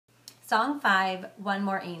Song 5, One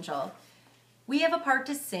More Angel. We have a part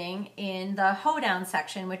to sing in the hoedown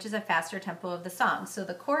section, which is a faster tempo of the song. So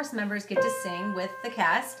the chorus members get to sing with the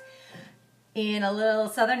cast in a little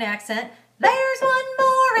southern accent. There's one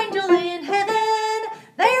more angel in heaven.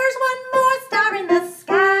 There's one more star in the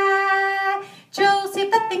sky.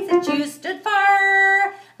 Joseph, the things that you stood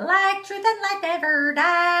for, like truth and light never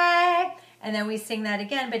die. And then we sing that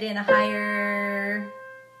again, but in a higher,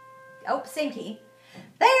 same key.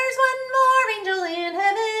 There's one more angel in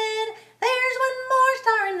heaven. There's one more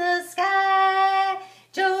star in the sky.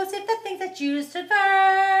 Joseph, the things that you stood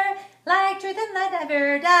for, like truth and light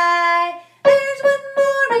never die. There's one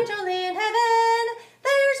more angel in heaven.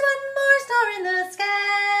 There's one more star in the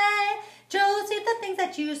sky. Joseph, the things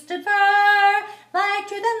that you stood for, like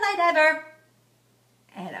truth and light ever.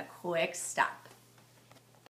 And a quick stop.